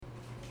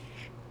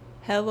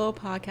Hello,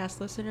 podcast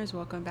listeners.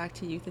 Welcome back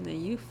to Youth and the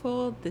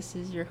Youthful. This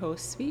is your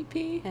host, Sweet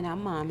Pea. And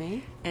I'm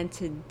Mommy. And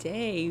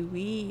today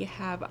we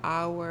have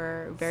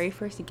our very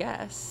first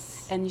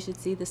guest. And you should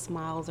see the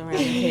smiles around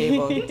the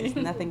table. There's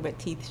nothing but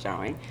teeth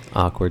showing.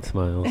 Awkward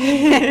smiles.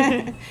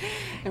 I'm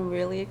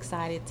really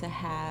excited to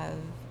have,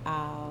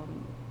 I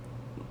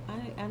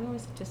know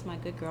it's just my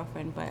good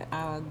girlfriend, but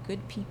our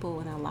good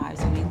people in our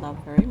lives who we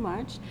love very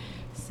much,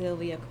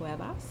 Sylvia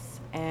Cuevas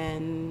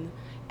and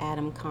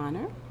Adam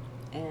Connor,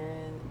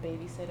 and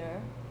babysitter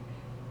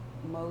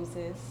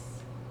Moses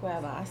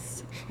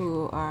Cuevas,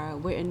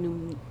 we're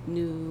in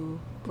New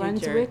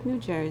Brunswick, New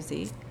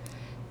Jersey,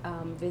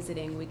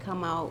 visiting. We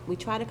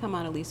try to come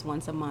out at least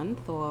once a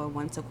month or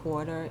once a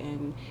quarter,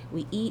 and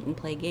we eat and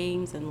play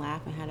games and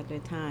laugh and had a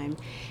good time.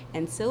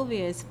 And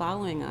Sylvia is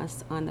following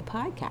us on the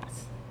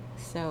podcast.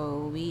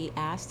 So we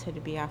asked her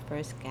to be our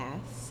first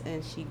guest,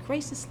 and she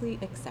graciously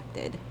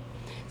accepted.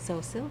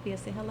 So Sylvia,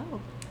 say hello.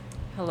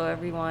 Hello,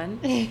 everyone.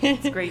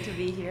 It's great to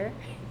be here.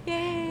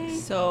 Yay!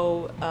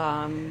 So,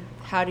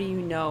 how do you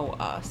know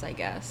us, I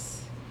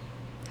guess?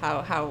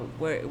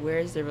 Where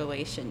is the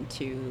relation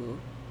to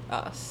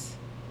us?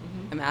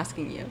 I'm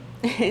asking you.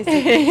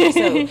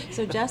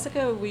 So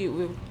Jessica, we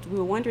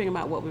were wondering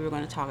about what we were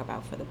going to talk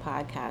about for the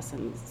podcast,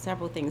 and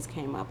several things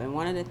came up. And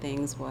one of the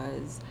things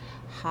was,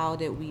 how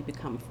did we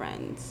become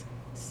friends?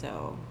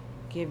 So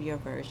give your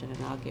version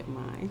and I'll give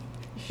mine.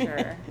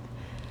 Sure.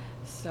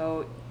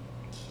 So,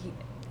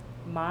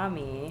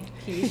 Mommy,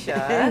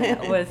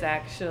 Keisha, was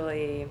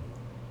actually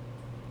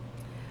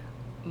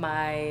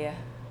my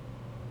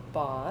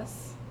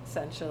boss,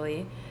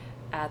 essentially,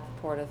 at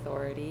the Port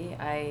Authority.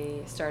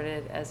 I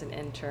started as an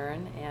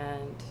intern,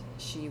 and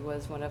she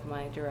was one of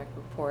my direct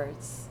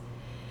reports.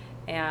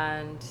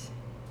 And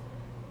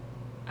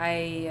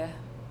I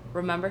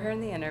remember her in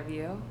the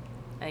interview,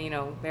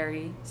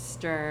 very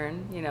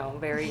stern,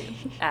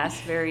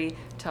 asked very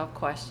tough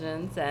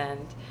questions,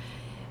 and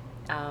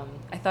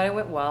I thought it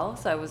went well,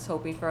 so I was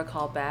hoping for a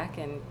call back,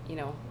 and,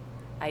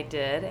 I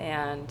did.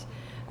 And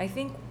I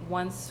think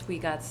once we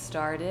got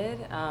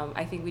started,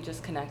 I think we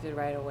just connected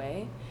right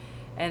away.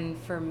 And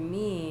for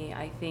me,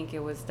 I think it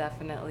was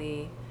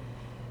definitely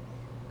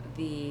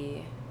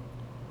the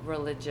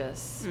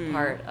religious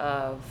part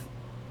of,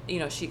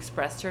 she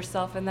expressed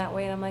herself in that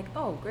way, and I'm like,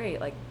 oh, great,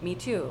 like, me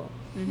too.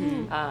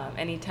 Mm-hmm.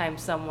 Anytime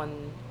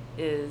someone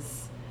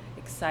is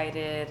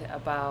excited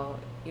about,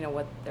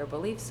 what their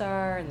beliefs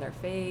are and their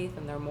faith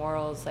and their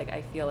morals, like,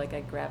 I feel like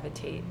I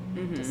gravitate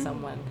to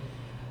someone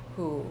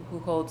who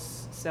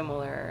holds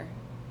similar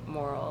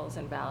morals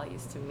and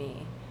values to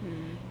me.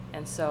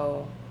 And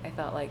so I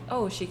thought, like,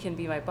 oh, she can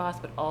be my boss,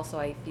 but also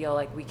I feel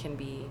like we can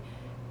be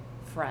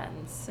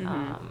friends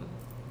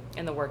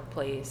in the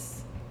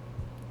workplace.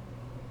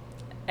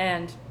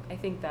 And I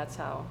think that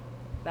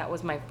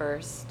was my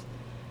first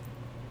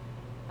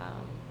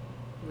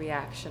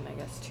reaction, I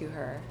guess, to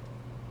her.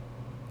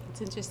 It's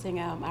interesting.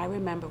 I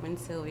remember when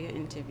Sylvia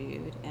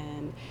interviewed,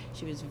 and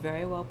she was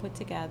very well put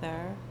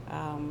together.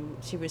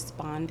 She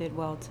responded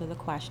well to the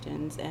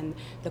questions, and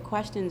the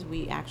questions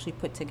we actually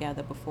put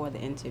together before the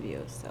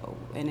interview.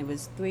 And it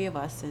was three of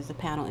us as a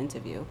panel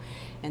interview,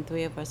 and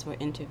three of us were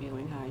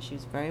interviewing her. She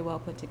was very well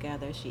put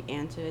together. She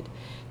answered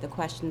the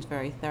questions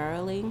very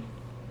thoroughly,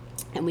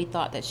 and we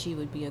thought that she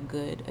would be a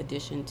good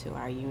addition to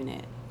our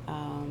unit.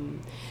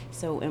 And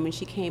when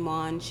she came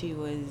on, she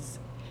was.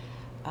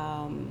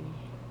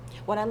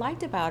 What I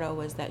liked about her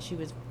was that she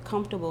was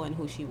comfortable in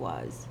who she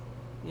was.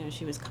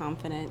 She was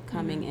confident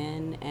coming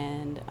in,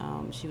 and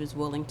she was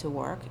willing to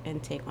work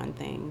and take on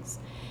things.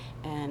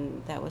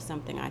 And that was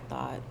something I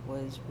thought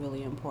was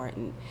really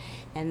important.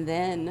 And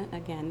then,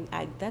 again,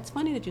 that's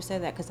funny that you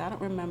said that, because I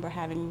don't remember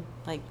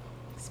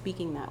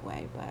speaking that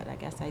way, but I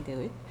guess I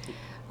do it.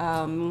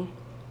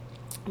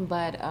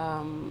 But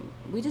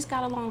we just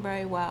got along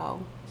very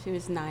well. She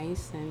was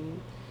nice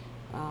and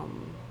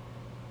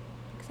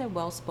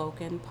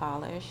well-spoken,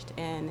 polished,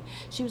 and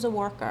she was a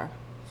worker.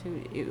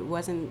 It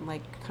wasn't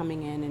like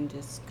coming in and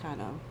just kind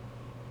of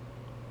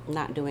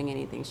not doing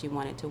anything. She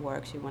wanted to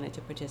work, she wanted to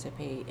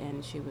participate,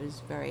 and she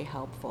was very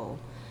helpful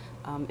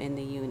in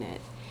the unit.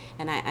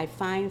 And I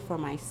find for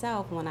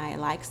myself, when I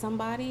like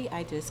somebody,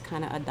 I just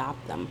kind of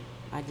adopt them.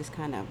 I just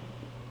kind of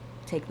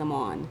take them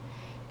on.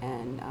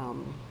 And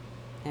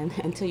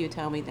until you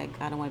tell me that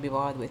I don't want to be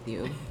bothered with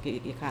you,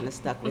 you're kind of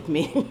stuck with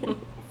me.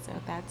 So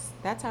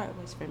that's how it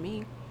was for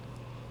me.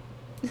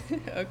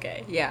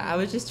 Okay. Yeah, I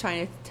was just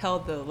trying to tell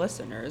the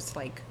listeners,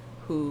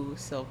 who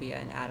Sylvia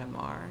and Adam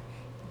are.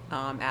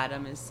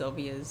 Adam is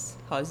Sylvia's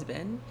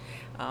husband.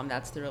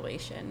 That's the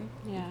relation.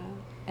 Yeah.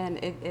 And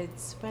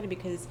it's funny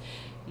because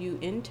you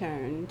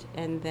interned,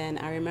 and then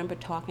I remember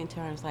talking to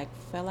her. I was like,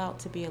 fill out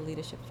to be a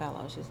leadership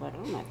fellow. She's like,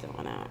 I'm not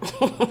doing that.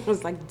 I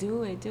was like,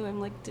 do it.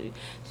 I'm like, do it.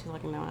 She's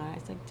like, no. I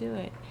was like, do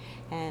it.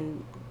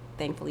 And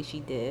thankfully she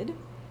did.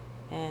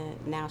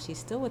 And now she's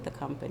still with the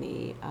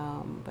company,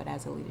 but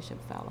as a leadership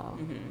fellow.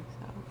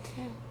 So,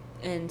 yeah.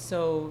 And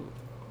so,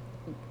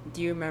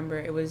 do you remember,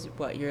 it was,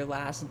 your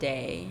last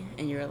day,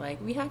 and you were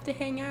like, we have to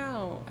hang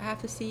out. I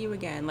have to see you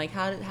again.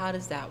 How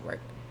does that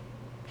work?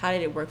 how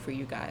did it work for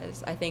you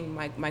guys? I think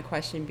my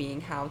question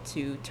being how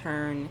to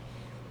turn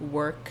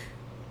work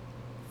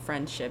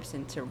friendships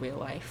into real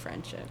life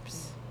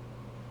friendships.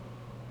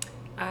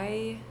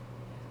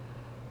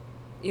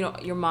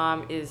 Your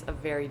mom is a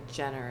very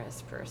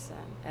generous person,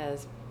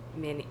 as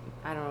many,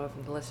 I don't know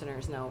if the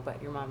listeners know,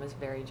 but your mom is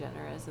very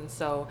generous. And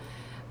so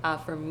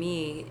for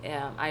me,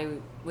 I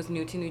was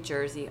new to New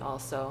Jersey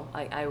also.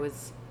 I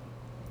was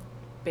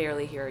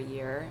barely here a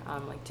year,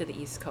 like to the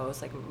East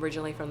Coast, like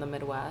originally from the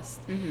Midwest.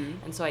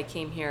 And so I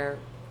came here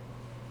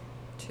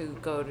to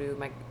go to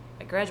my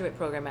graduate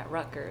program at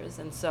Rutgers.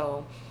 And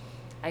so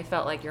I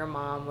felt like your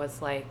mom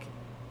was like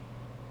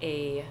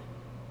a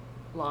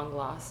long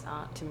lost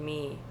aunt to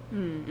me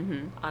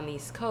on the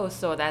East Coast.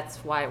 So that's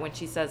why when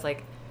she says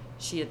like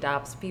she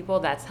adopts people,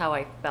 that's how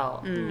I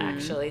felt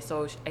actually.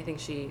 So I think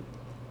she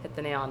hit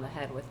the nail on the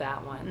head with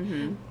that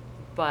one.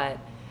 But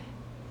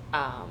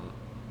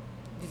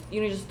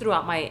just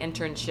throughout my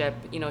internship,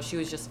 she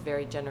was just a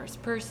very generous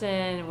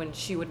person. When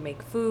she would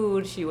make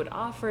food, she would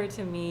offer it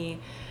to me.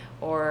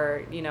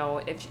 Or,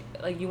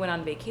 if you went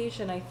on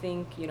vacation, I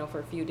think, for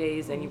a few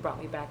days and you brought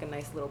me back a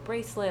nice little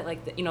bracelet,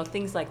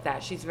 things like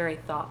that. She's very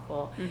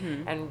thoughtful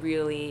and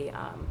really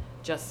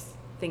just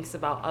thinks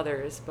about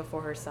others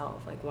before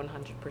herself, like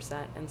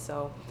 100%. And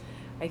so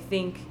I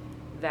think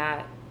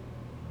that,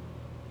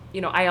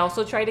 I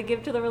also try to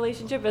give to the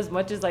relationship as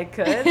much as I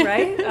could,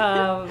 right?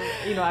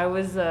 I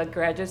was a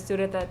graduate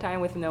student at that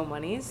time with no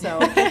money. So,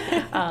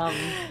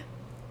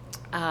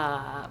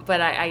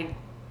 but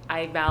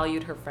I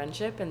valued her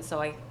friendship, and so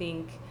I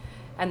think,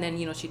 and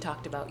then she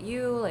talked about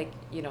you,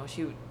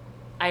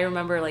 I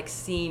remember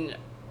seeing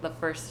the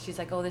first, she's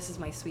like, oh, this is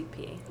my sweet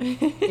pea,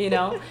 so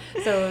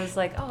it was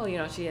like, oh,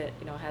 she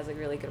has a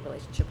really good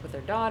relationship with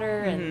her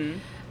daughter,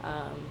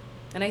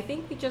 and I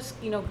think we just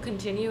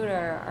continued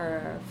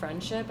our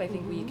friendship. I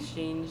think we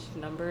exchanged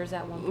numbers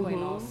at one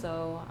point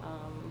also.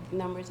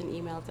 Numbers and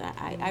emails.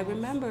 I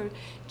remember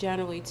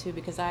generally too,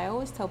 because I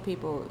always tell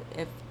people,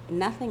 if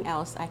nothing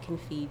else, I can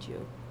feed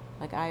you.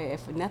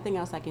 If nothing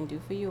else I can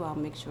do for you, I'll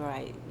make sure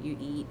you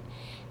eat.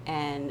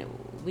 And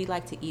we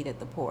like to eat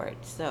at the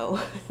port, so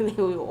we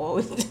were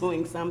always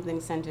doing something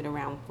centered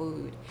around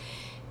food.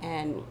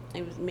 And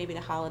it was maybe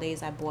the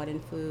holidays I bought in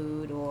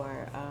food,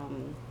 or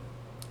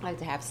I like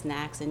to have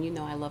snacks, and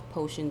I love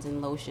potions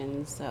and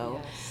lotions.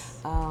 So, yes.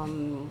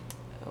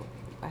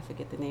 I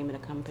forget the name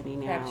of the company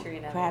now.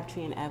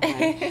 Crabtree and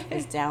Evelyn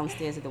is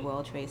downstairs at the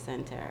World Trade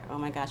Center. Oh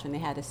my gosh, when they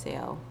had a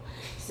sale.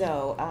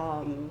 So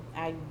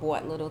I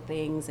bought little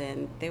things,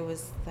 and there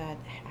was that,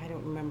 I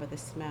don't remember the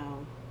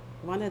smell.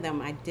 One of them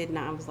I did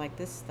not, I was like,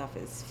 this stuff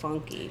is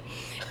funky.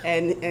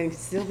 And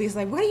Sylvia's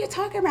like, what are you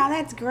talking about?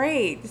 That's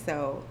great.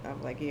 So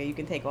I'm like, yeah, you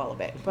can take all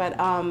of it. But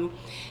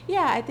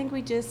I think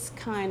we just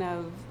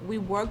we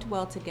worked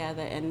well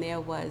together, and there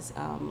was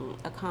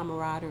a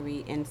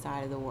camaraderie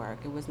inside of the work.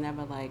 It was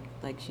never like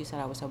she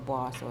said I was her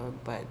boss,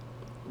 but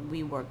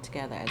we worked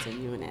together as a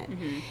unit.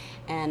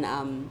 And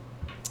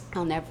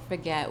I'll never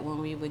forget when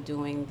we were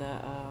doing the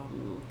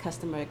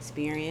customer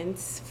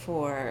experience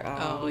for.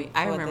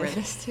 I remember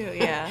this too.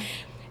 Yeah.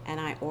 And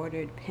I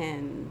ordered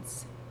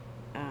pens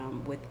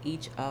with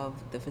each of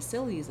the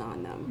facilities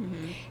on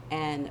them,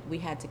 and we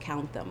had to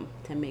count them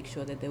to make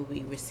sure that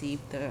we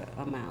received the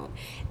amount.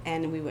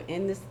 And we were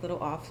in this little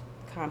off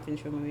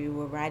conference room, and we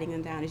were writing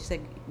them down. And she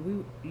said,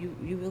 "You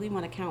really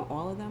want to count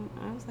all of them?"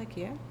 I was like,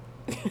 "Yeah."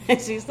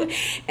 She's like,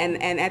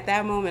 and at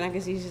that moment I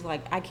could see she's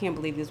like, I can't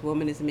believe this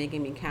woman is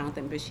making me count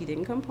them, but she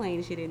didn't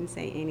complain, she didn't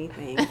say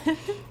anything.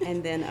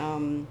 And then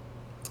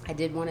I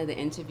did one of the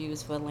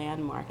interviews for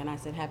Landmark, and I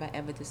said, have I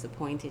ever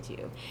disappointed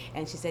you?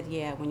 And she said,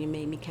 yeah, when you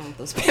made me count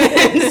those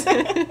pens.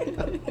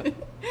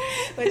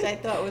 Which I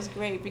thought was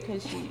great,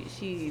 because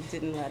she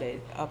didn't let it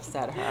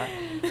upset her.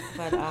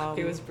 But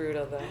it was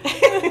brutal though.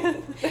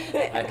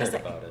 I heard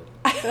about it.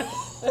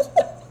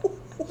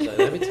 So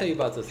let me tell you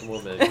about this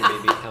woman who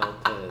made me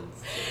count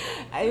pens.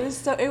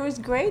 It was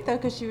great though,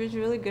 because she was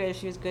really good.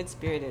 She was good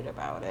spirited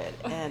about it,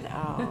 and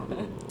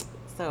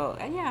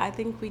I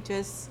think we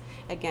just,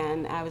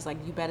 again, I was like,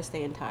 you better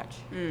stay in touch,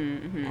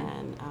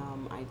 and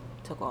I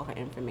took all her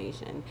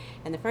information.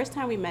 And the first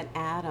time we met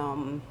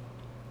Adam,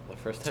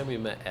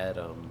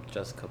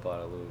 Jessica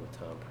bought a Louis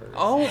Vuitton purse.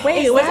 Oh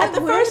wait, was that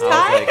the first time?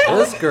 I was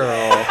like, this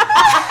girl,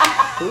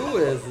 who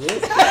is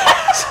this girl?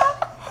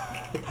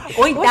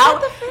 Wait, that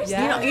was the first?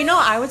 Yeah.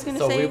 I was gonna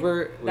say. So we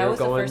were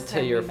going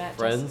to your met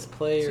friend's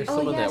play or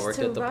someone that worked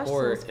at the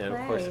port, and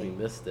of course we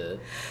missed it.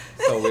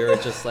 So we were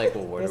just like,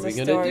 well, what are we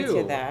gonna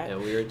do? And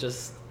we were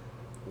just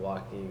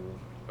walking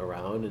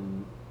around,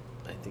 and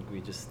I think we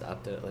just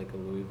stopped at like a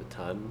Louis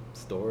Vuitton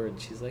store, and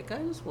she's like, I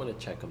just want to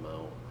check them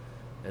out.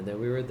 And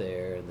then we were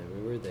there, and then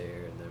we were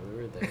there, and then we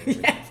were there.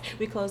 Yes,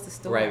 we closed the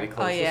store. Right, we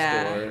closed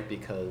the store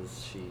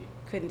because she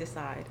couldn't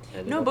decide.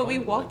 No, but we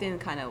walked in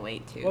kind of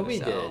late too. Well, we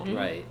did,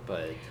 right,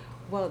 but.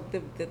 Well,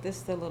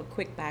 this is a little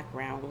quick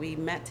background. We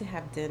met to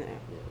have dinner.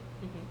 Yeah.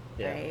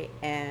 right?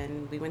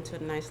 And we went to a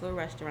nice little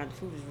restaurant. The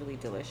food was really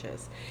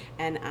delicious.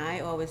 And I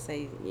always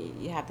say,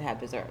 you have to have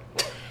dessert.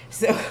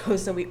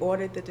 So we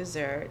ordered the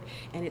dessert,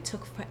 and it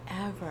took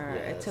forever.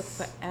 Yes. It took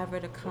forever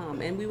to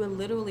come. And we were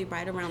literally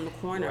right around the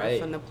corner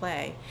from the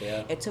play.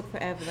 Yeah. It took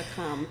forever to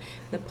come.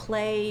 The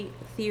play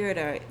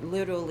theater,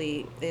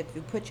 literally, if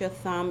you put your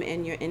thumb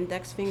and your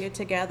index finger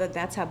together,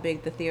 that's how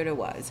big the theater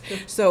was.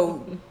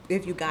 So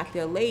if you got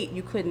there late,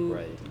 you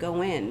couldn't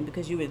go in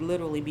because you would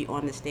literally be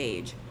on the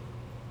stage.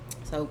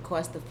 So of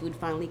course the food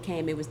finally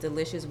came. It was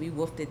delicious. We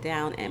wolfed it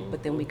down,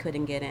 but then we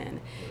couldn't get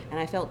in, and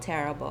I felt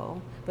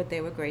terrible. But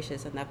they were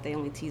gracious enough. They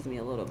only teased me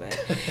a little bit.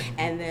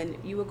 And then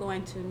you were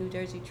going to New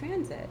Jersey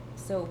Transit,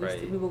 so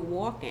we were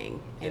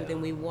walking, and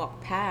then we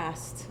walked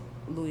past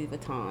Louis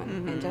Vuitton,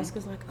 and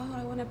Jessica's like, "Oh,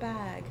 I want a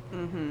bag,"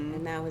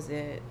 and that was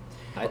it.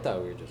 I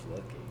thought we were just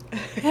looking.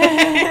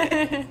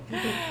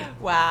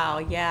 Wow,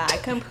 yeah, I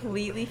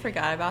completely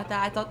forgot about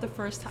that.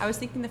 I was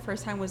thinking the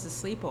first time was a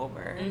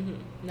sleepover.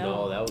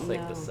 No, that was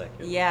like the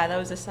second. Yeah, that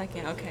was the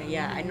second. Okay,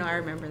 yeah, I know, I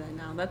remember that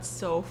now. That's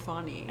so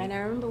funny. And I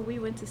remember we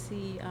went to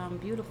see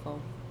Beautiful.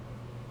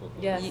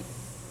 Yes.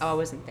 I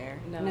wasn't there.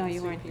 No,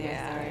 you weren't there.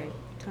 Yeah. Sorry.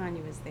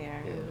 Tanya was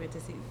there. Yeah. We went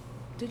to see.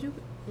 Did you?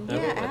 I Yeah,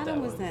 went with Adam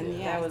that was one, in. yeah.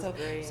 Yeah, That was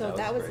great. So That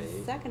that was was the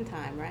great. second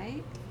time,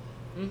 right?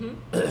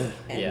 Mm-hmm.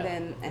 And Yeah.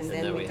 then And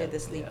then then we we did the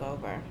had-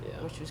 sleepover,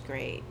 yeah. which was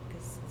great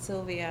because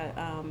Sylvia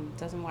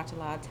doesn't watch a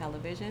lot of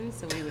television,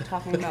 so we were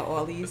talking about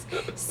all these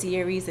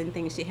series and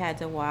things she had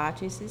to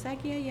watch, and she's like,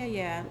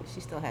 yeah. She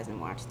still hasn't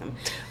watched them,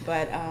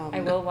 but I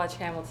will watch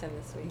Hamilton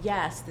this week.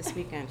 Yes, this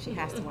weekend she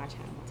has to watch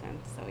Hamilton.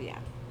 So yeah,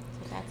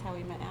 so that's how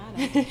we met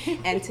Adam.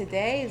 And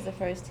today is the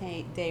first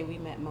day we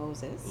met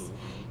Moses.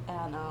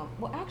 And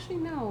well, actually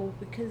no,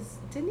 because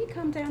didn't he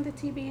come down to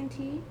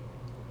TB&T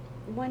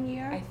one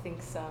year? I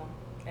think so.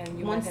 And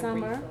you One met him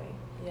summer? briefly.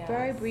 Yes.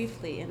 Very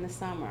briefly in the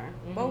summer.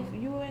 Both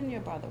you and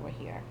your brother were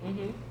here.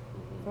 Mm-hmm.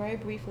 Very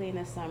briefly in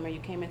the summer, you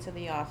came into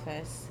the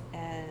office,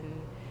 and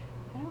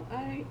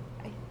I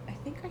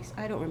think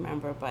I don't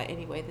remember, but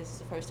anyway, this is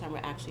the first time we're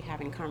actually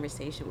having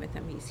conversation with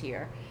him. He's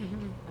here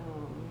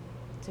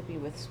to be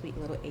with sweet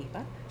little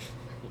Ava.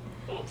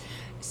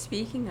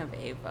 Speaking of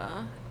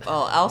Ava,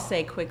 well, I'll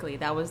say quickly,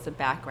 that was the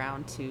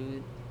background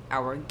to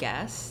our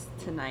guest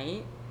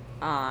tonight.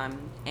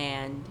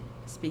 And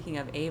speaking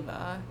of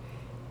Ava,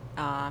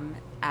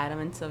 Adam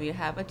and Sylvia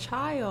have a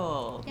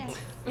child. Yes.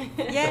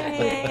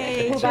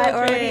 Yay! Who I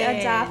already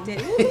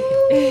adopted.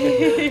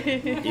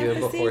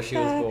 Even before she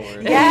was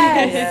born.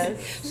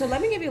 Yes. So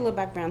let me give you a little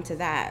background to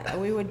that.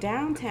 We were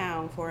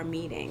downtown for a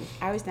meeting.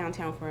 I was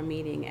downtown for a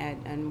meeting at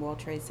World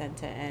Trade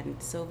Center, and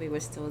Sylvia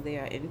was still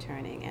there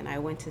interning, and I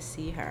went to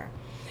see her.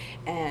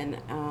 And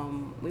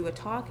we were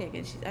talking,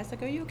 and I was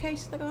like, "Are you okay?"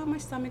 She's like, "Oh, my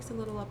stomach's a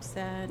little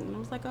upset." And I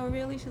was like, "Oh,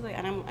 really?" She's like,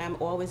 and I'm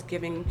always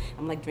giving,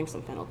 I'm like, drink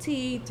some fennel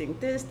tea, drink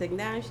this, drink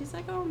that. And she's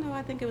like, "Oh no,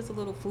 I think it was a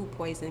little food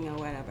poisoning or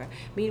whatever."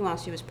 Meanwhile,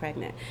 she was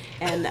pregnant,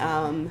 and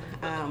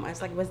I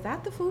was like, "Was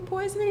that the food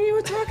poisoning you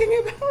were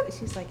talking about?"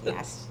 She's like,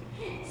 "Yes."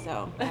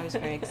 So I was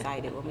very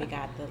excited when we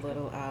got the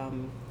little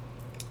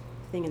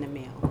thing in the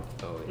mail.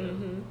 Oh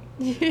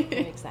yeah.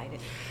 Very excited.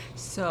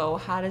 So,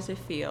 how does it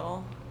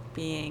feel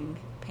being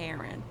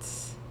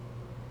parents?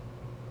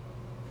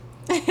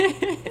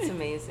 It's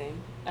amazing.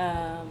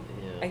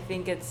 I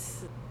think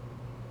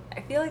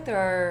I feel like there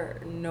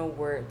are no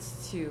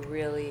words to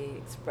really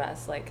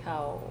express like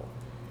how.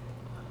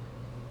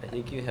 I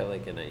think you have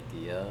like an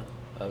idea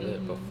of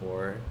it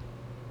before,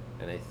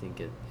 and I think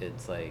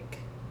it's like,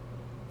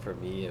 for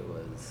me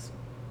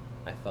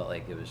I felt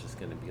like it was just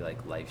gonna be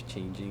like life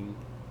changing,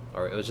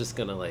 or it was just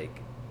gonna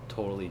like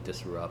totally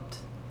disrupt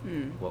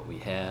what we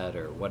had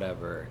or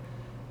whatever,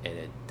 and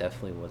it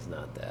definitely was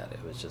not that.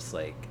 It was just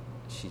like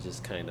she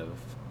just kind of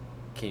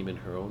came in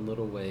her own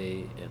little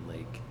way, and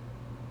like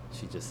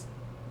she just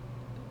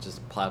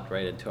plopped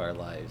right into our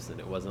lives, and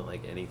it wasn't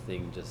like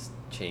anything just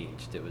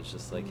changed. It was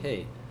just like,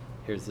 hey,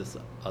 here's this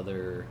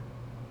other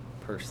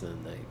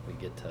person that we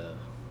get to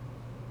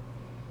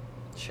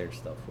share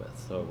stuff with.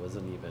 So it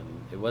wasn't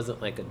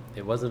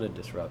a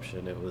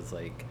disruption. It was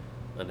like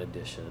an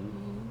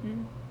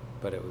addition,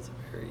 but it was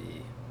a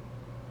very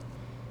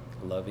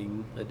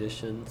loving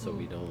addition. So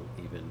we don't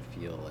even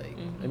feel like,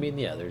 I mean,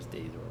 yeah, there's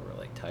days where we're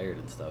like tired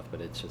and stuff,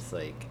 but it's just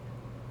like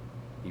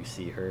you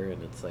see her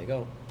and it's like,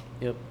 oh,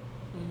 yep,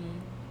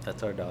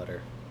 that's our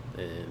daughter,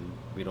 and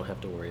we don't have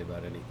to worry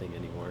about anything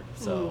anymore.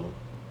 So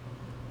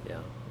yeah,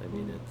 I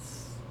mean,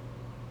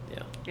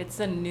 It's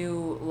a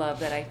new love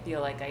that I feel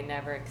like I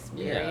never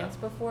experienced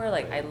before.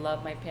 Like, Right. I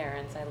love my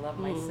parents, I love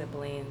my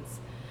siblings,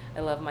 I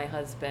love my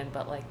husband,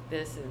 but like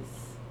this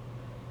is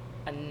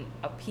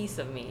a piece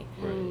of me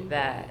Right.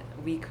 that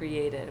we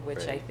created,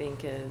 which I Right.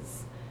 think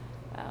is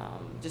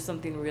just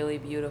something really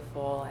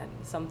beautiful and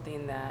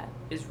something that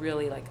is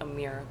really like a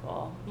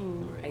miracle,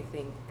 Right. I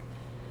think.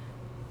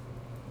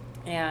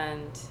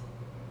 And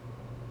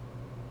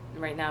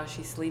right now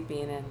she's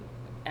sleeping, and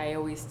I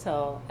always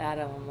tell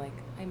Adam, I'm like,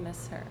 I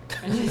miss her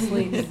when she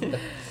sleeps.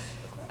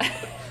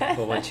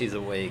 But when she's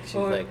awake, she's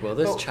Or- like, well,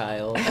 this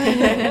child.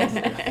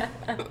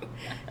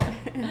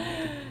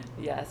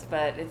 Yes,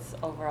 but it's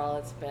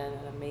been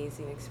an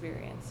amazing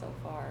experience so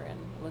far, and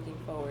looking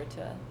forward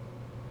to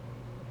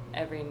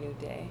every new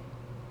day.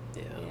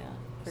 Yeah.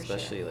 For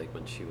especially sure. like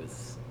when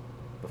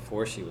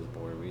before she was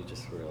born, we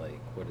just were like,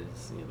 what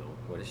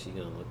is she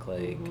gonna look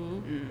like?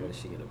 What is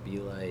she gonna be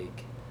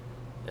like?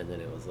 And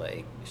then it was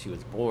like she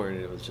was born,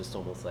 and it was just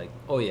almost like,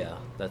 oh yeah,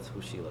 that's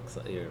who she looks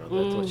like.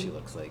 That's what she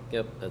looks like.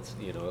 Yep, that's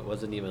it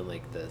wasn't even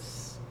like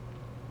this.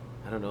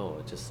 I don't know.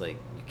 It's just like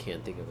you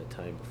can't think of a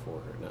time before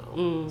her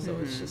now. So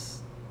it's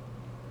just,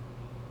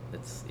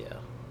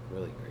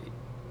 really great,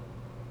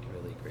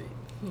 really great.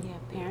 Yeah,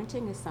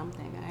 parenting is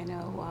something. I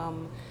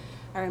know.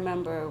 I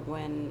remember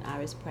when I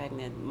was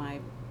pregnant, my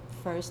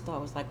first thought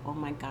was like, oh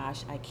my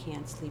gosh, I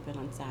can't sleep in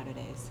on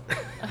Saturdays.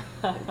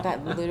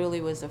 That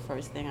literally was the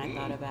first thing I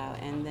thought about.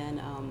 And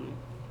then,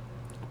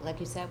 like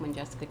you said, when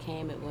Jessica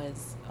came, it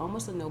was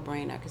almost a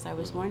no-brainer, because I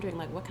was wondering,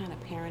 like, what kind of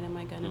parent am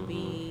I going to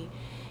be?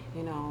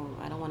 I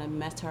don't want to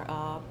mess her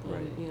up,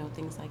 and,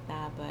 things like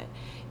that. But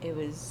it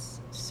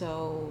was such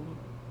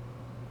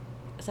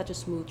a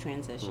smooth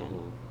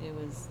transition. It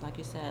was, like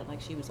you said, like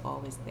she was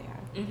always there.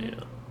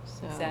 Yeah.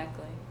 So,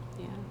 Exactly.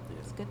 Yeah,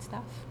 it's good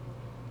stuff.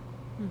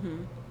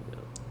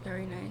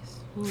 Very nice.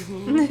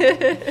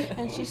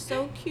 And she's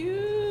so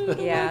cute.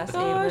 Yes, oh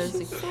my gosh, Ava's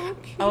she's so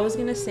cute. I was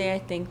gonna say, I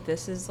think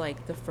this is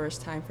like the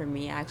first time for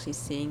me actually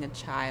seeing a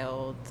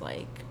child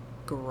like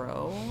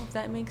grow, if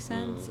that makes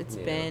sense. It's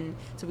been,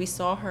 so we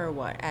saw her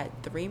at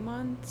 3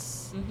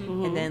 months,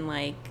 and then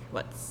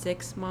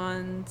 6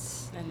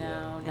 months, And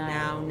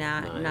now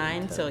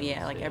nine. So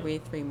yeah, like every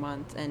 3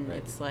 months, and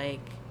it's like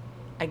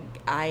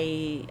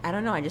I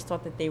don't know, I just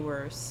thought that they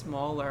were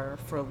smaller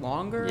for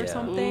longer or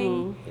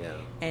something. Yeah.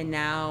 And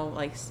now,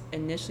 like,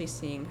 initially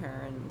seeing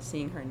her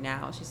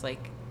now, she's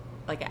like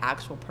an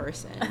actual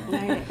person.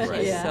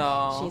 Right.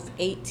 So She's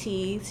 8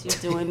 teeth. She's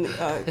doing,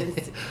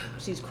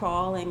 she's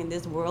crawling, and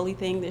this whirly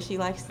thing that she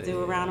likes to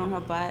do around on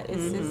her butt.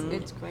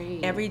 It's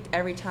great.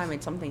 every time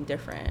it's something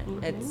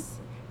different.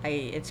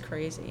 It's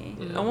crazy.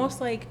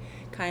 Almost like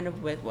kind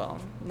of with, well,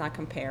 not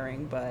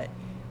comparing, but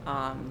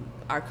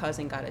our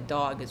cousin got a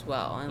dog as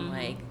well, and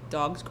like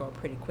dogs grow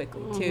pretty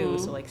quickly too.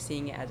 So like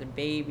seeing it as a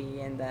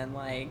baby, and then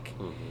like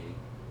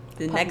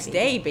the next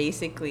day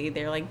basically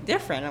they're like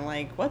different. I'm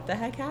like, what the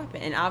heck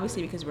happened? And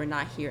obviously because we're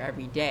not here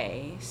every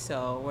day,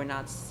 so we're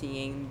not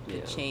seeing the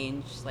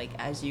change like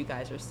as you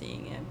guys are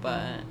seeing it,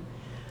 but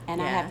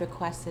And I have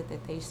requested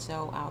that they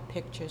show our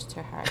pictures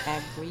to her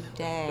every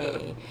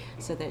day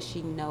so that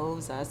she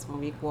knows us when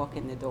we walk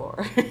in the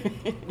door.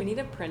 We need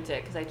to print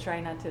it, because I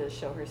try not to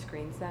show her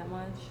screens that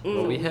much.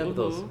 Well, we have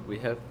those. We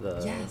have the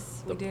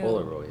we do.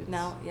 Polaroids.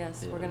 Now,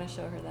 we're gonna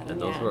show her that. And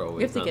those were always.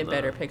 we have to on get the,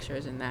 better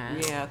pictures than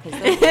that. Yeah,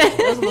 because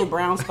those little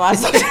brown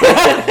spots.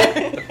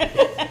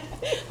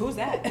 Who's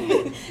that?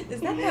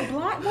 Is that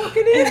blot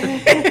walking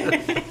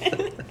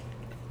in?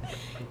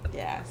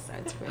 Yes,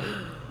 that's great.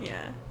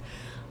 Yeah.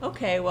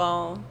 Okay,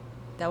 well,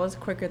 that was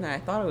quicker than I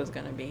thought it was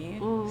going to be.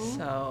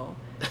 So,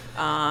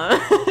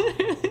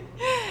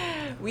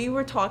 we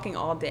were talking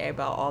all day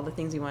about all the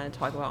things we wanted to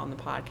talk about on the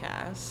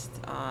podcast.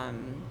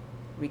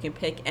 We can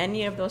pick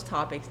any of those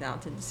topics now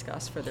to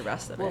discuss for the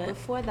rest of it. Well,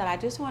 before that, I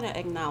just want to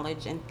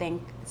acknowledge and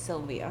thank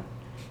Sylvia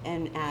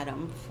and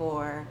Adam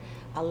for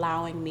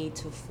allowing me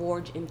to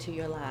forge into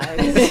your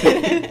lives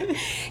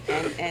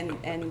and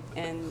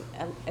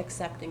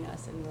accepting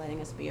us and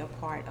letting us be a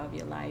part of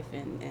your life.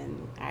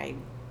 And I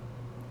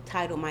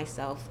title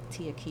myself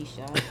Tia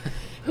Keisha,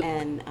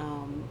 and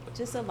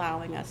just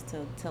allowing us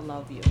to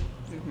love you.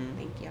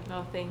 Thank you.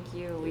 Oh, thank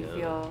you. We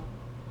feel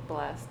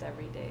blessed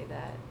every day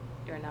that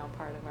you're now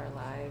part of our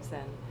lives,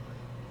 and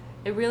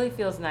it really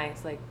feels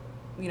nice. Like,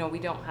 we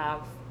don't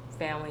have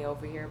family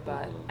over here,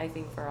 but I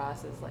think for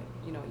us is like,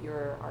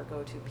 you're our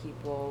go-to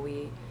people.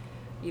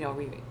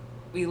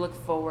 We look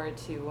forward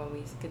to when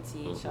we could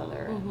see each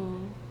other.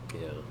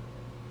 Yeah,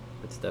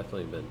 it's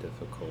definitely been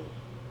difficult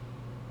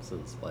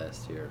since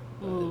last year,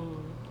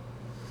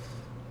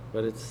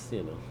 but it's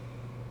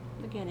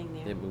we're getting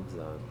there. it moves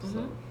on.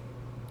 So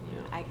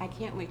Yeah, I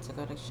can't wait to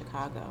go to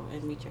Chicago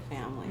and meet your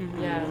family.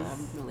 Yes.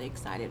 I'm really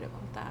excited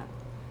about that.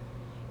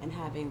 And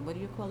having, what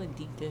do you call it,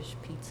 deep dish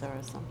pizza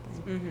or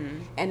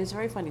something. And it's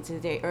very funny.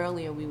 Today,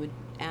 earlier,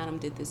 Adam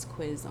did this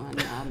quiz on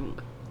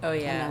on the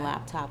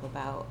laptop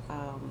about,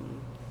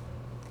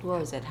 what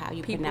was it, how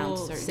you People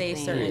pronounce certain say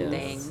things. certain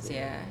things,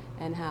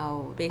 And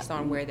how, based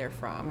on where they're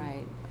from.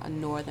 right,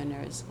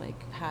 Northerners,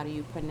 like, how do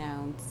you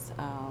pronounce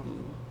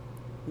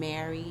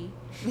Mary?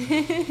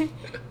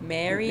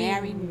 Mary,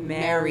 and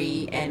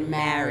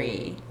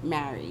Mary.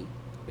 Mary.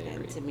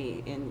 And to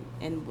me, and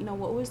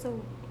what was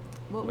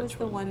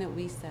the one that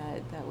we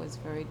said that was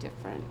very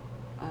different?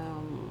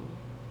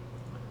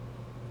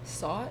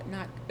 Sought?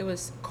 Not, it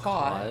was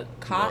caught.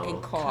 Caught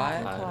and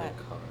caught. Caught.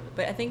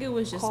 But I think it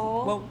was just,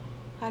 Call? well,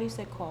 How do you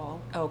say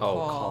call?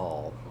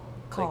 call.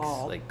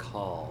 Call. Like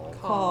call.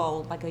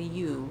 Call, like a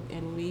U,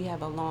 and we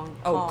have a long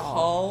Oh, call.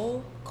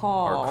 call?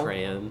 Call. Or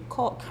crayon.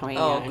 Call.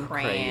 Crayon. Oh,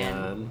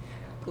 crayon.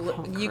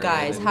 You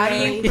guys, how do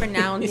you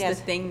pronounce the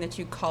thing that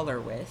you color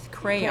with?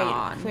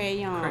 Crayon.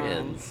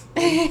 Crayons.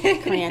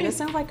 Crayon. That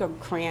sounds like a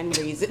crayon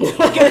raisin.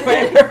 Like a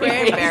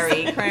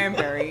cranberry.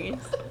 Cranberries.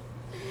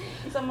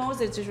 So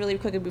Moses, just really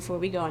quickly before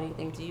we go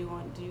anything, do you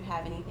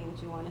have anything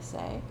that you want to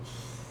say?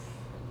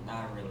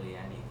 Not really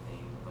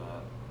anything,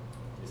 but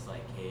just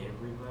like, hey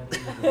everybody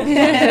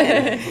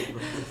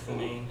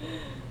listening.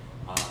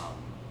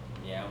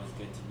 Yeah, it was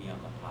good to be on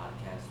the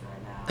podcast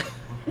right now.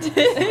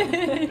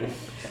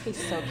 He's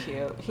so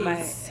cute.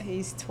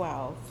 He's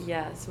 12.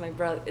 Yes, my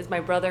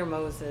brother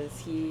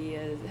Moses. He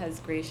has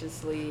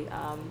graciously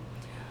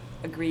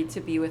agreed to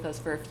be with us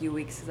for a few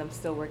weeks because I'm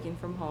still working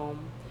from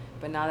home.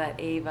 But now that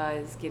Ava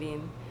is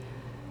getting,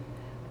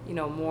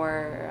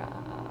 more,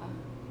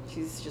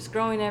 she's just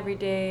growing every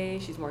day.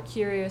 She's more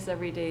curious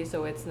every day.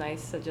 So it's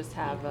nice to just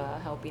have a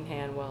helping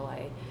hand while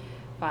I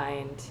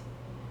find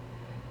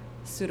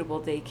suitable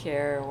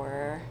daycare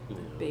or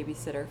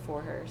babysitter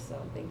for her.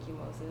 So thank you,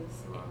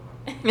 Moses. All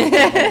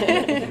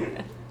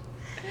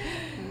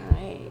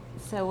right.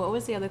 So what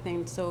was the other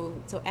thing? So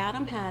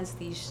Adam has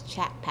these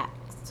chat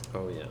packs.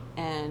 Oh yeah.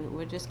 And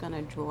we're just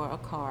gonna draw a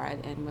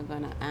card and we're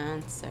gonna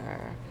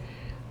answer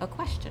a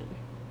question.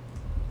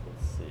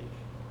 Let's see.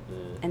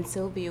 And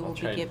Sylvia will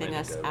be giving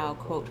us our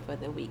quote for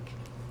the week.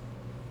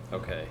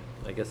 Okay.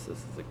 I guess this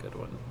is a good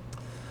one.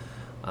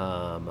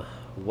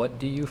 What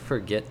do you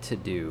forget to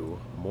do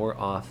more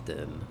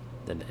often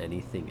than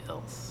anything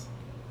else?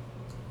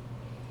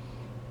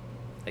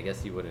 I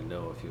guess you wouldn't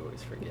know if you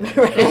always forget.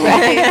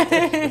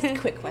 Right.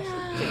 Just quick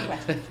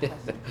question.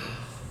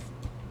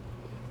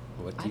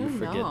 What do you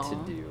forget to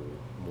do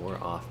more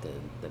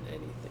often than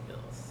anything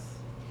else?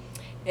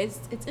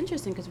 It's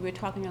interesting because we were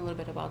talking a little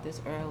bit about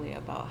this earlier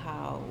about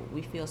how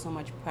we feel so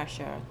much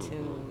pressure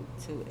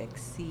to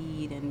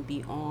exceed and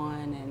be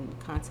on and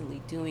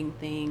constantly doing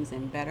things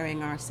and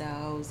bettering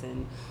ourselves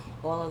and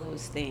all of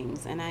those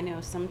things. And I know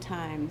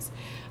sometimes,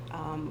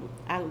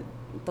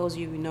 those of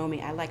you who know me,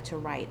 I like to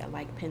write. I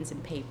like pens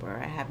and paper.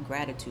 I have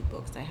gratitude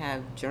books. I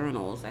have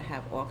journals. I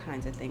have all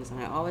kinds of things. And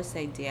I always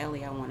say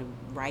daily I want to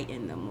write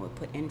in them or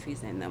put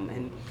entries in them.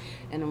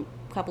 And a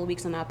couple of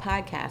weeks on our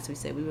podcast, we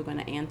said we were going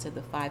to answer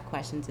the 5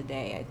 questions a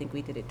day. I think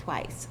we did it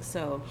twice.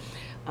 So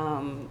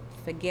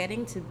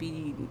forgetting to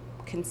be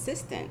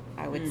consistent,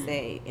 I would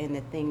say, in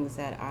the things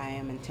that I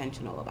am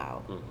intentional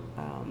about.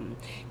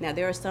 Now,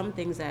 there are some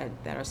things that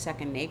are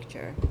second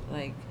nature,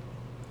 like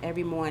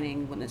every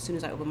morning as soon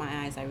as I open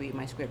my eyes, I read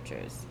my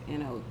scriptures.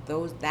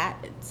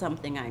 That's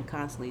something I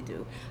constantly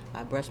do.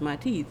 I brush my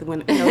teeth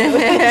certain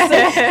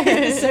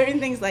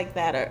things like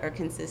that are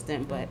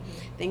consistent, but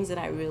things that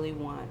I really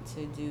want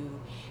to do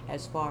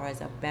as far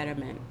as a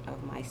betterment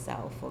of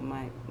myself or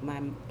my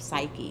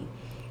psyche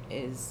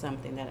is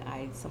something that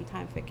I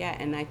sometimes forget.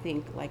 And I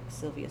think, like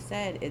Sylvia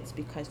said, it's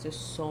because there's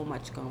so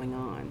much going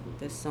on.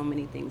 There's so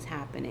many things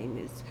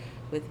happening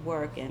with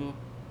work, and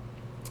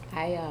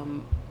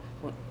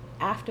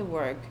after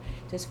work,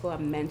 just for a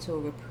mental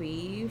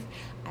reprieve,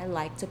 I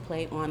like to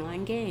play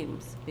online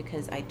games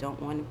because I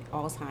don't want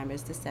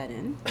Alzheimer's to set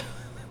in,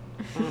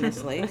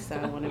 honestly. So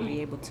I want to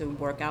be able to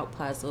work out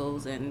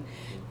puzzles and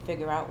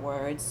figure out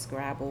words,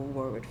 Scrabble,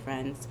 Word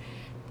Friends.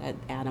 That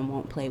Adam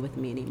won't play with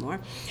me anymore.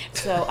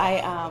 So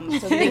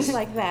so things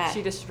like that.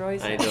 She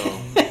destroys it. I know.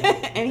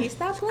 And he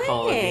stopped playing.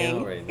 Calling me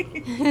out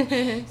right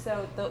now.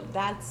 So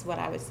that's what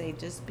I would say.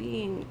 Just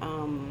being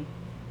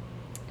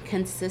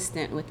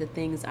consistent with the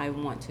things I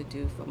want to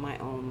do for my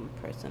own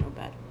personal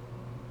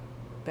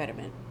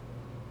betterment.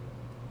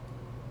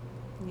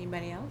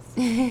 Anybody else?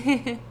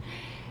 I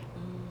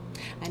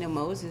know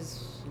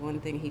Moses, one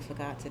thing he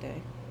forgot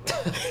today.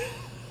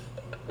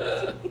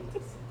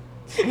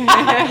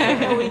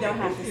 No, we don't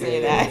have to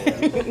say that.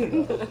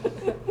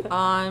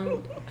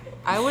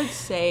 I would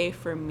say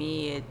for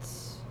me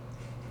it's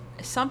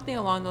something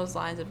along those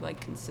lines of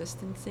like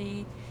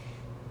consistency.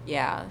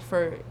 Yeah,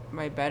 for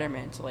my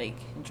betterment, like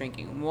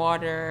drinking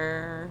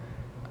water.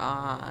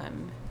 I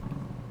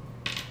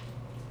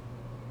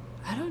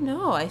don't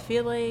know. I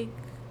feel like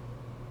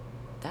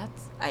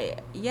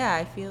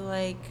I feel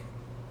like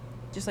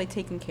just like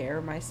taking care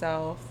of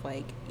myself,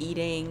 like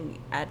eating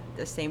at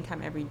the same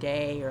time every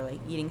day, or like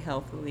eating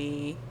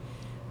healthily.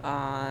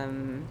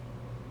 Yeah,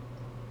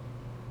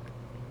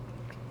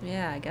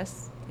 I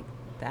guess like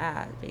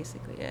that,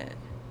 basically it.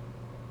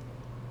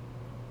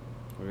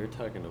 We were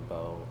talking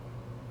about,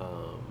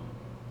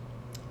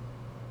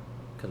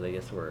 because I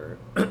guess we're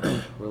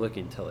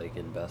looking to like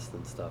invest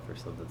in stuff or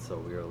something, so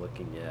we were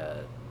looking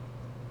at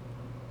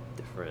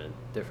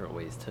different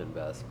ways to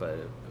invest, but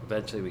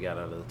eventually we got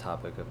onto the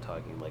topic of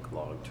talking like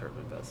long-term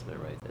investment,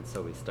 right? And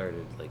so we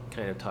started like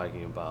kind of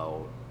talking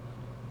about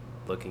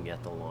looking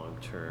at the long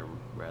term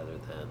rather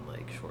than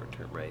like short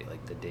term, right?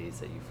 Like the days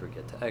that you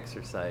forget to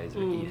exercise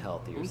or eat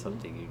healthy or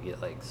something, you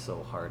get like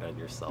so hard on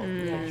yourself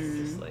because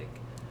you're just like,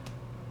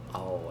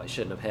 oh, I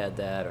shouldn't have had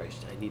that, or I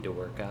need to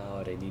work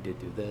out, I need to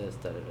do this,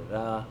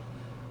 da-da-da-da.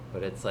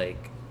 But it's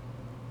like,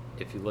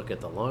 if you look at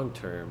the long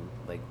term,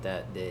 like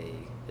that day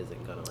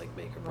isn't gonna like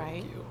make or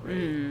break you,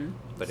 right?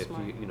 But if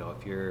you,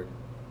 if you're,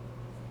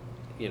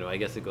 I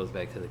guess it goes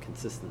back to the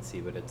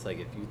consistency, but it's like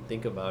if you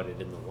think about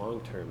it in the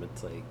long term,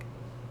 it's like,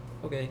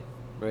 okay,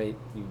 right,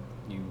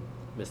 you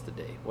missed a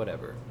day,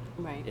 whatever.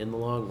 Right. In the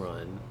long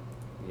run,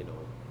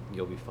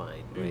 you'll be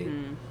fine, right?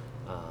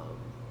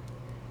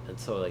 And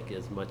so like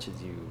as much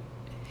as you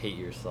hate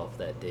yourself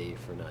that day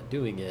for not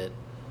doing it,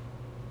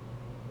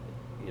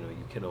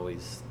 you can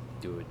always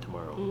do it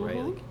tomorrow, right?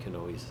 Like you can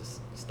always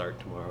just start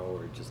tomorrow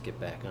or just get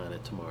back on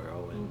it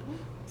tomorrow. And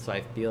so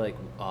I feel like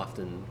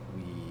often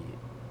we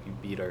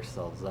beat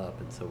ourselves up,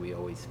 and so we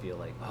always feel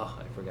like, oh,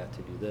 I forgot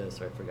to do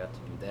this or I forgot to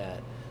do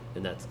that,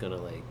 and that's gonna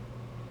like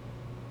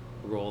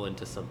roll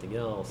into something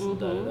else and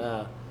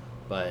da-da-da.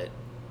 But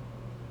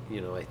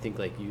I think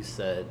like you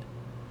said,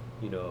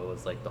 it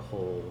was like the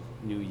whole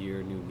new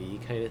year, new me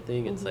kind of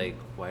thing. It's like,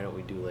 why don't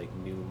we do like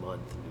new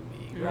month, new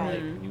me, or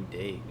like new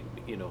day,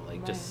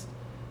 new, just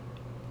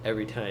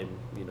every time,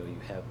 you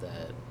have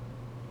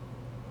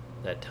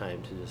that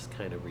time to just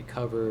kind of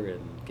recover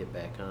and get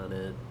back on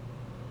it,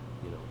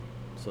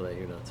 so that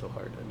you're not so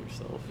hard on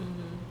yourself.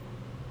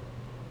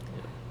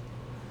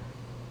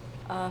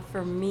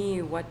 For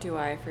me, what do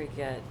I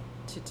forget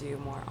to do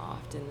more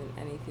often than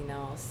anything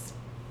else?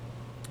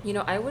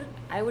 I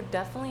would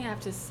definitely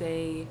have to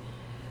say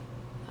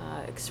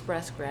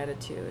express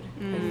gratitude.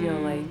 I feel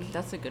like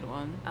that's a good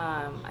one.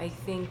 I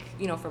think,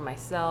 for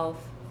myself,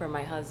 for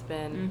my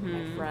husband,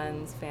 my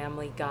friends,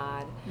 family,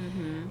 God,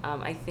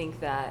 I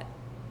think that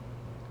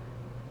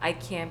I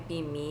can't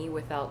be me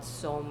without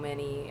so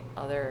many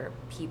other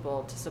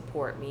people to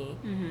support me.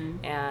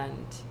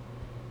 And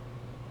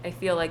I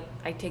feel like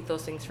I take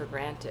those things for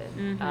granted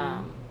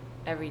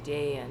every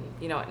day. And,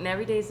 and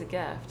every day is a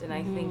gift. And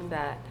I think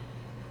that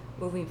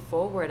moving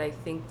forward, I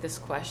think this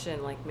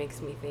question, like,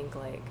 makes me think,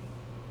 like,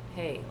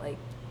 hey, like,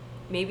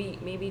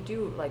 maybe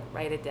do, like,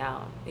 write it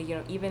down.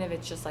 Even if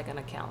it's just, like, on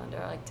a calendar.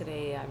 Like,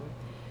 today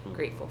I'm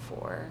grateful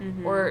for.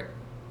 Or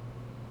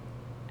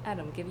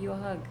Adam, give you a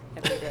hug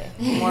every day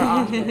more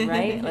often,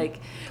 right? Like,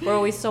 we're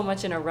always so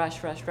much in a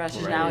rush Right.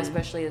 now,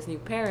 especially as new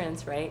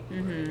parents, right?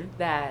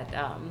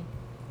 That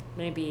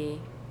maybe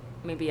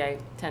I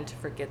tend to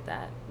forget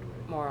that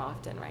more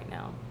often right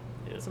now.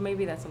 Yeah. So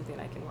maybe that's something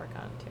I can work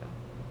on too.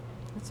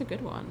 That's a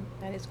good one.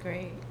 That is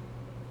great.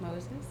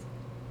 Moses?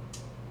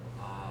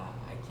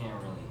 I can't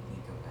really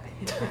think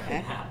of that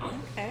right now.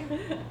 Okay.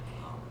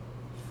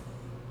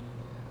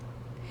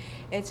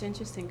 It's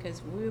interesting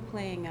because we were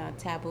playing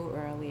Taboo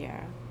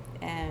earlier,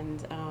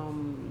 and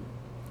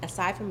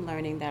aside from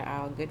learning that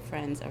our good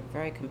friends are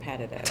very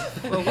competitive.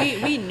 Well,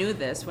 we knew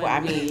this when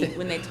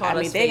when they taught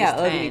us. They got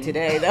ugly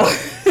today, though.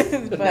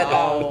 But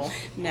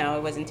no,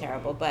 it wasn't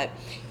terrible. But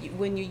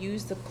when you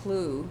used the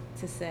clue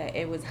to say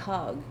it was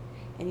hug,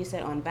 and you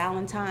said on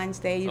Valentine's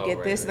Day you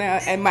get this now,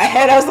 in my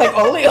head I was like,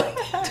 only on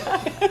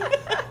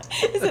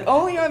is it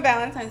only on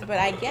Valentine's? But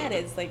I get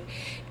it. It's like.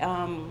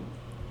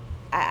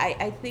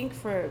 I think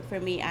for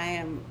me,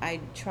 I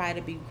try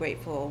to be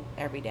grateful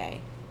every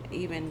day.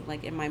 Even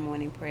like in my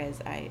morning prayers,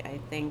 I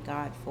thank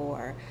God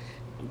for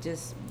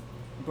just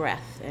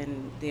breath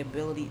and the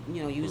ability,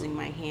 using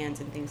my hands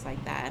and things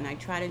like that. And I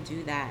try to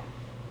do that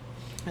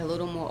a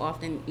little more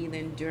often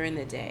even during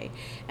the day.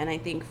 And I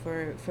think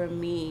for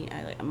me,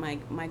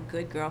 my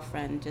good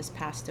girlfriend just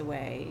passed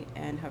away,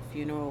 and her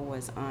funeral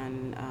was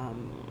on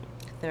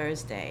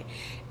Thursday,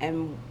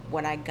 and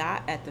what I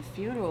got at the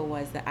funeral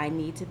was that I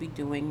need to be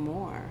doing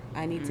more.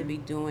 I need to be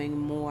doing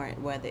more,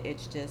 whether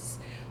it's just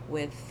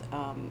with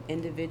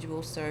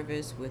individual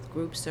service, with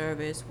group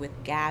service,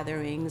 with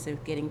gatherings,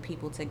 and getting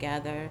people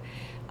together,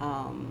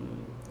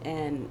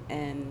 and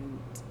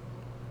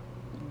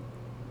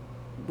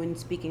when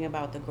speaking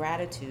about the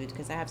gratitude,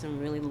 because I have some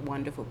really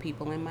wonderful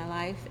people in my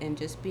life, and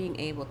just being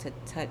able to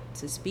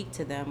speak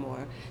to them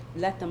or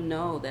let them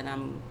know that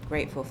I'm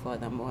grateful for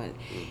them,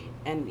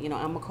 and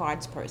I'm a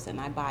cards person.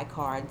 I buy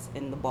cards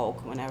in the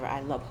bulk whenever.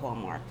 I love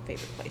Hallmark,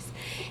 favorite place,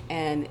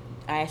 and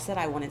I said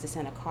I wanted to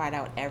send a card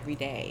out every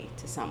day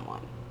to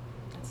someone.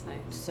 That's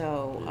nice.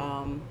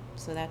 So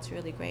so that's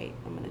really great.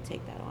 I'm going to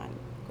take that on.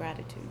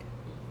 Gratitude.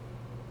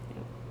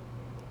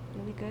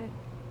 Really good.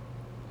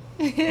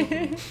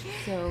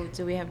 So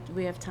do we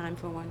have time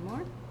for one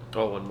more?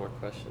 Oh, one more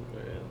question. All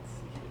right, let's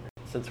see here.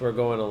 Since we're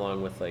going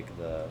along with like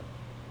the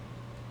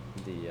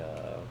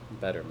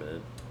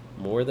betterment,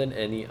 more than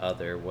any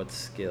other, what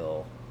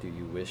skill do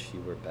you wish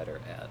you were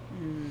better at?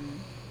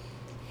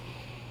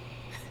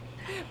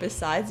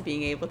 Besides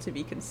being able to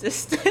be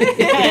consistent.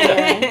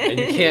 And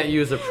you can't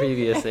use a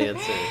previous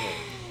answer.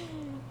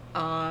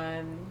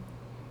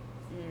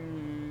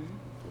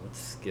 What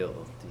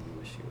skill do you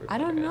wish you were better I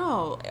don't at?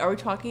 know. Are we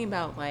talking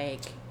about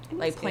like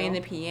Any playing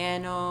the skill.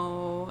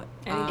 piano?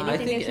 I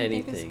think that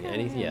you think is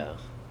anything. good. Yeah.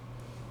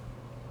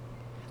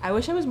 I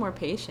wish I was more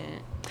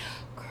patient.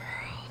 Girl,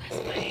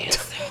 that's my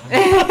answer.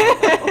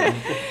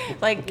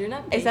 Like, You're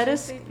not is that a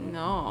patient, Peyton?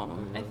 no?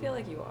 I feel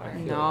like you are. I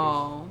feel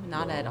No, like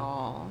not no. at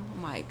all. Oh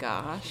my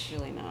gosh.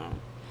 Really not.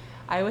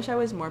 I wish I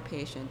was more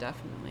patient,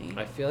 definitely.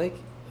 I feel like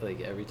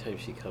every time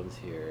she comes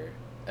here,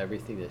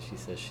 everything that she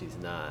says she's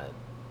not,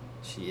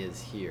 she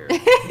is here.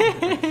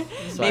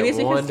 So Maybe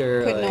I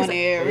wonder. Putting on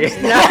airs.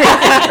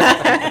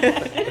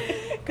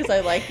 Because I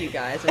like you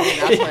guys. I mean,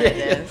 that's what it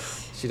is.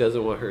 She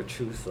doesn't want her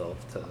true self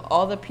to.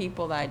 All the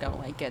people that I don't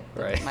like get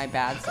Right. my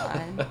bad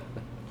side.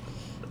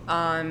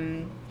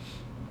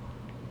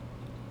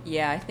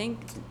 Yeah, I think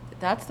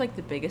that's like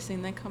the biggest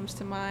thing that comes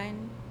to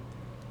mind.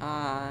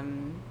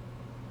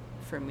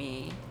 For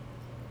me,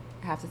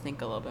 I have to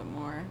think a little bit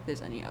more if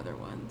there's any other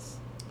ones.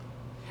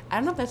 I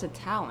don't know if that's a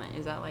talent.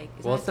 Is that like?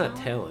 Well, that it's not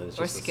talent. It's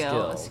or just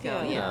skill. a A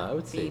skill. Yeah. Yeah, I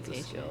would say Be it's a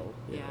patient. skill.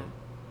 Yeah.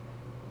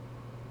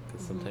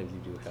 Because sometimes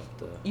you do have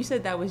to. You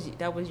said that was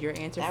your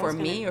answer That for was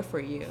me gonna- or for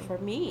you? For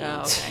me.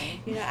 Oh, okay.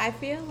 You know, I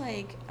feel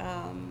like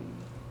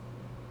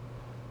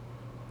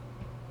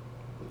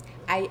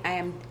I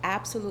am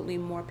absolutely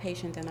more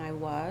patient than I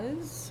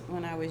was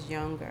when I was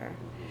younger.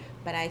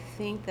 But I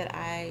think that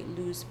I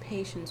lose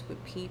patience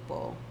with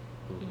people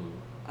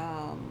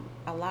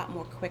a lot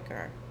more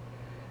quicker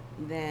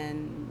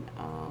than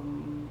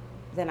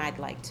I'd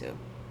like to.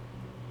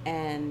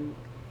 And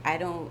I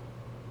don't,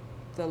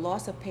 the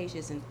loss of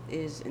patience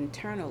is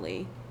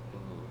internally.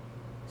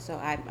 So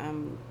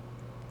I'm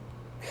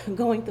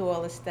going through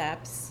all the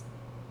steps,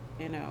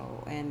 you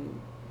know, and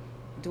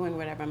doing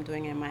whatever I'm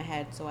doing in my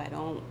head so I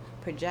don't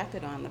project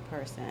it on the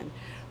person.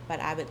 But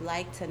I would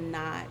like to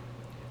not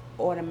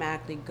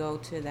automatically go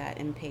to that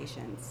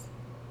impatience.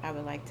 I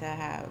would like to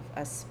have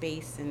a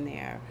space in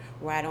there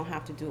where I don't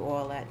have to do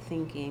all that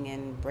thinking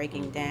and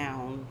breaking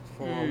down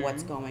for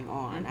what's going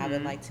on. I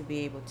would like to be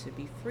able to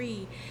be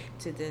free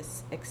to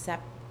just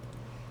accept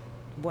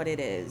what it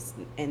is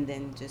and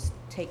then just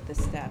take the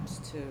steps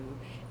to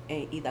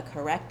either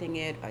correcting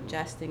it,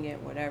 adjusting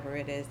it, whatever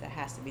it is that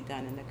has to be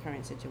done in the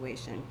current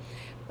situation,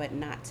 but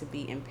not to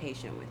be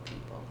impatient with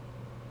people.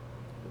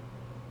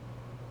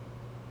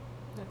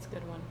 That's a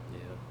good one. Yeah.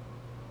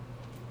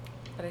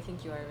 But I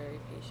think you are very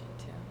patient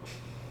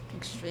too.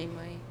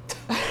 Extremely.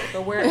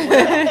 But we're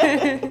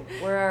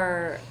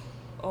our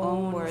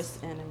Own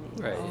worst enemy.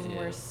 Right. own yeah.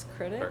 worst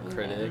critic. Our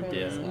critic. critic,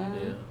 Yeah. yeah.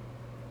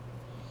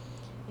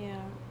 Yeah.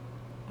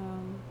 Yeah.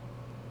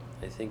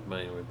 I think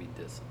mine would be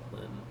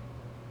discipline.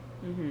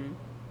 Mm-hmm.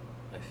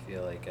 I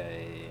feel like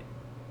I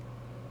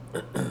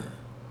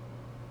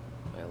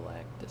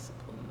lack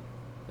discipline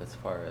as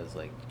far as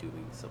like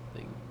doing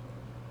something.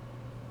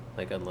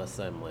 Like unless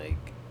I'm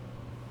like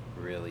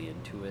really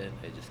into it,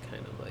 I just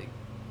kind of like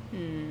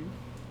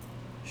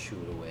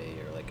shoot away,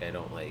 or like I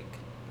don't like,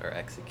 or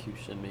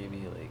execution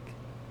maybe, like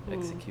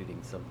executing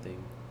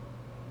something.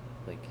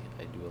 Like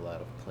I do a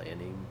lot of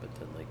planning, but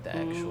then like the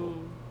actual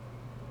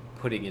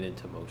putting it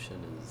into motion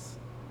is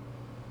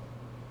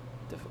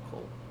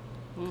difficult.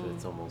 Because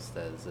it's almost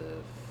as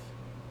if,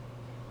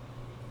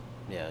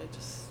 yeah,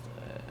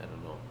 I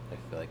don't know. I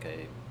feel like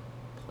I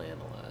plan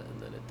a lot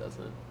and then it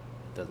doesn't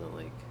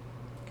like,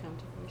 Come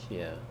to fruition.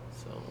 yeah,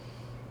 so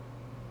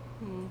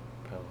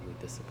probably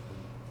discipline.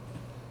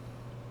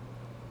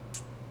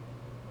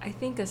 I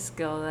think a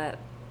skill that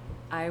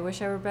I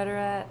wish I were better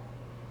at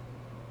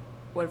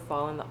would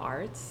fall in the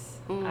arts.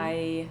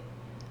 I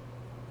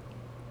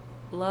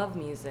love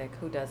music.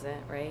 Who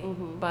doesn't, right?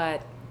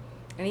 But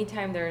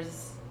anytime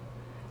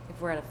if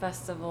we're at a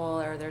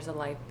festival or there's a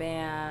live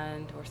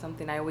band or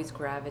something, I always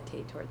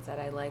gravitate towards that.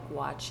 I like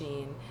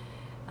watching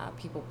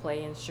people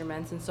play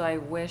instruments. And so I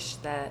wish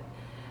that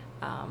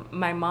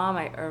my mom,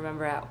 I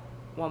remember at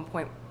one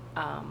point,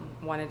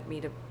 wanted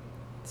me to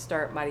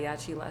start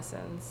mariachi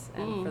lessons.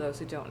 And for those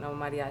who don't know,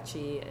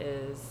 mariachi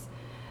is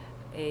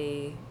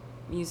a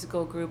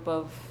musical group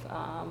of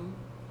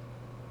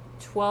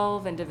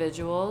 12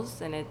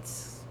 individuals, and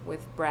it's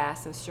with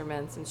brass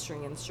instruments and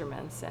string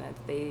instruments, and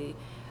they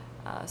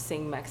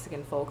sing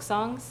Mexican folk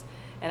songs.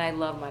 And I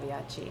love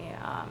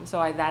mariachi.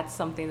 So that's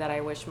something that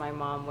I wish my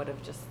mom would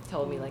have just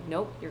told me, like,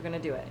 nope, you're going to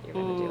do it. You're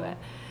going to do it.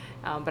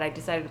 But I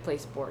decided to play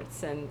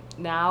sports. And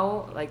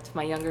now, like, to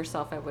my younger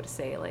self, I would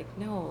say, like,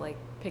 no, like,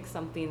 pick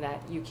something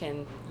that you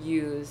can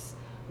use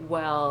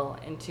well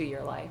into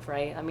your life,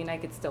 right? I mean, I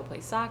could still play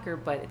soccer,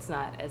 but it's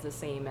not as the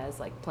same as,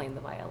 like, playing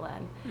the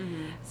violin.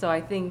 So I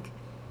think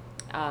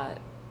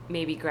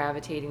maybe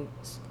gravitating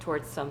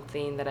towards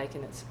something that I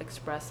can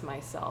express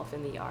myself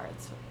in the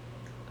arts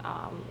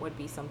would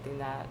be something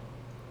that,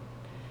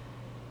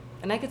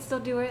 and I could still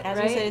do it, As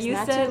we right? said, it's You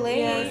not said too late.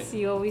 yes.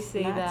 You always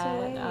say Not too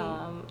that. late.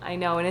 I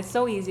know, and it's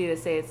so easy to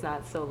say it's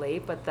not so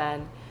late, but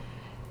then,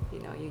 you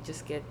know, you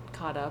just get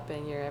caught up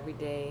in your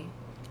everyday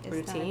It's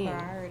routine. not a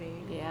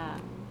priority. Yeah.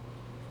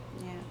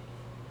 Yeah.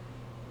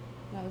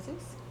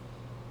 Moses?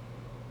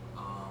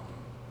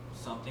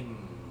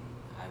 Something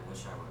I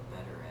wish I were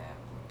better at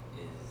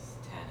is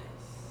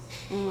tennis.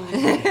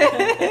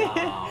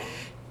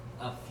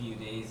 A few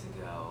days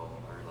ago,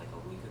 or like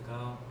a week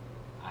ago,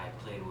 I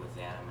played with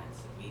Adam and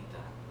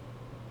Savita,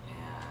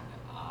 and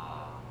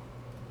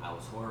I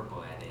was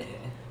horrible at it.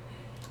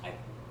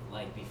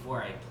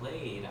 Before I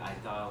played, I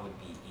thought it would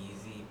be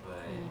easy,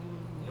 but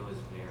it was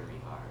very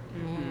hard.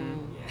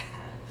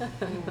 Yeah.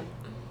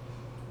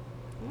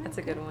 That's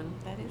a good one.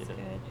 That is Yeah.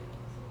 good.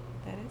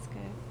 That is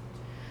good.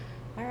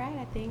 All right,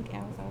 I think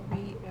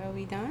are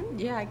we done?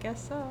 Yeah, I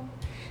guess so.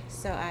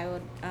 So I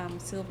would.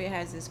 Sylvia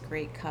has this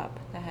great cup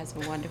that has a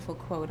wonderful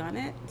quote on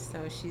it.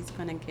 So she's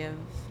gonna give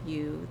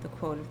you the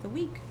quote of the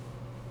week.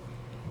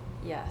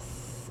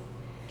 Yes.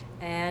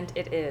 And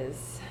it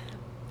is,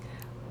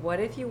 what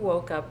if you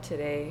woke up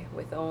today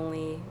with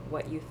only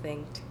what you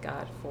thanked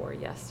God for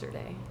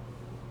yesterday?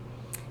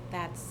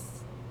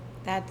 That's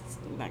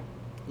like,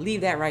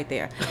 leave that right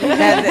there.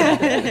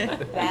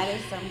 That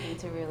is something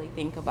to really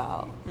think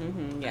about.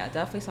 Mm-hmm. Yeah,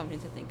 definitely something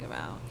to think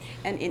about.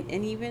 And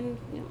even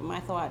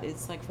my thought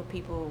is like for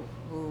people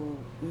who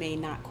may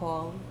not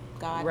call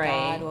God Right.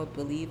 God or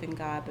believe in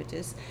God, but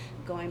just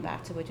going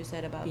back to what you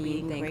said about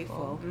being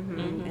thankful.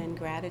 grateful and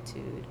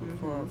gratitude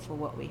for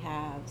what we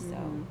have. So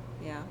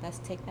Yeah. let's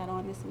take that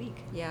on this week.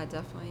 Yeah,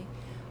 definitely.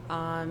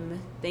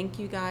 Thank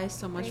you guys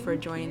so much for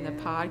Thank joining the you.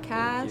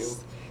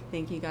 podcast.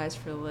 Thank you guys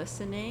for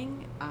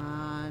listening.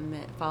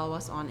 Follow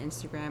us on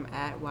Instagram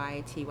at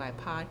YTY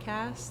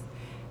Podcast.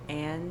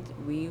 And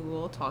we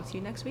will talk to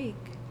you next week.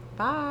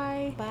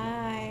 Bye.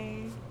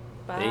 Bye.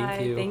 Bye.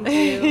 Thank you.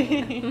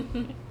 Thank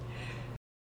you.